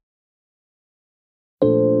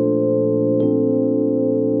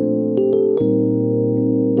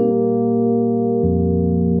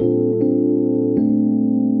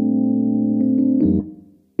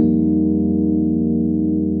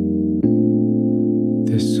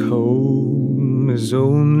is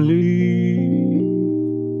only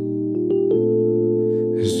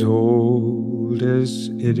as old as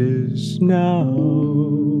it is now,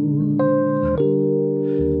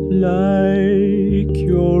 like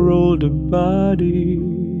your older body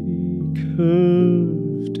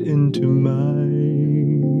curved into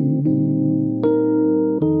mine.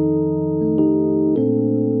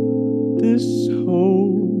 This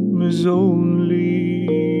home is only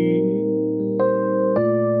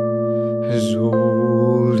as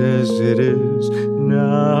old as it is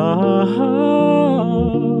now,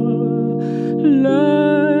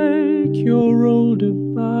 like your older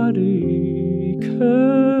body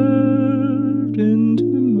curved into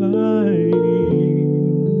mine.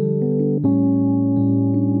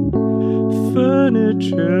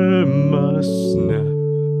 Furniture must snap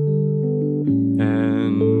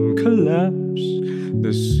and collapse.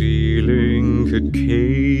 The ceiling could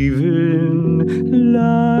cave in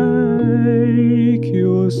like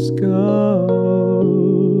your skull.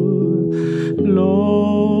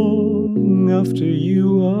 Long after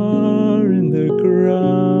you are in the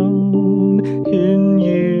ground, in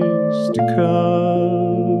years to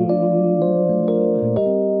come,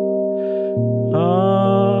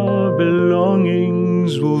 our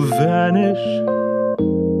belongings will vanish.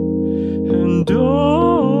 And don't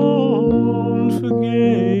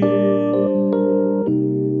forget,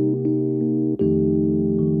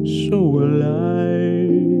 so will I,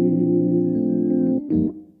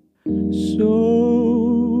 so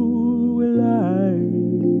will I.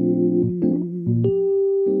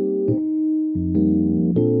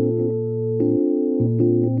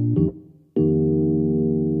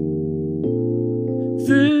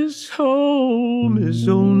 This home is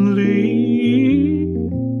only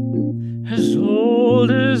as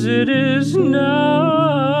old as it is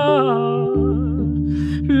now,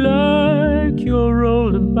 like your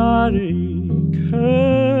older body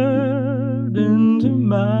curved into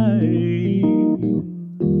mine.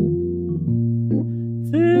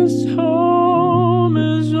 This home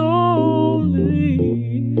is only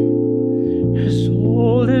as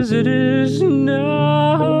old as it is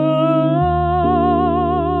now,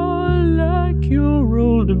 like your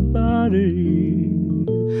older body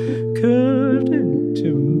curved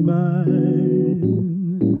into mine.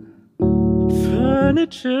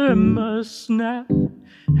 Furniture must snap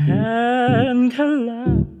and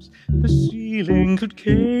collapse. The ceiling could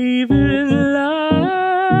cave in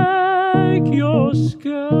like your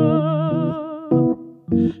skull.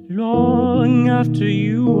 Long after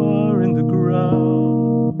you are in the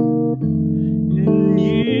ground, in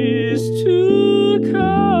years to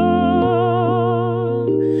come,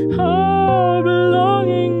 our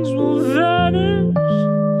belongings will vanish.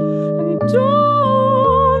 And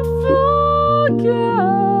don't forget,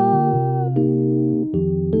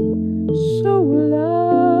 so will I,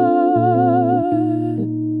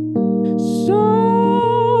 so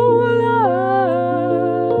will I,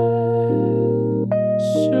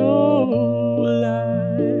 so will I,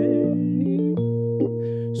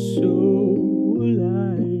 so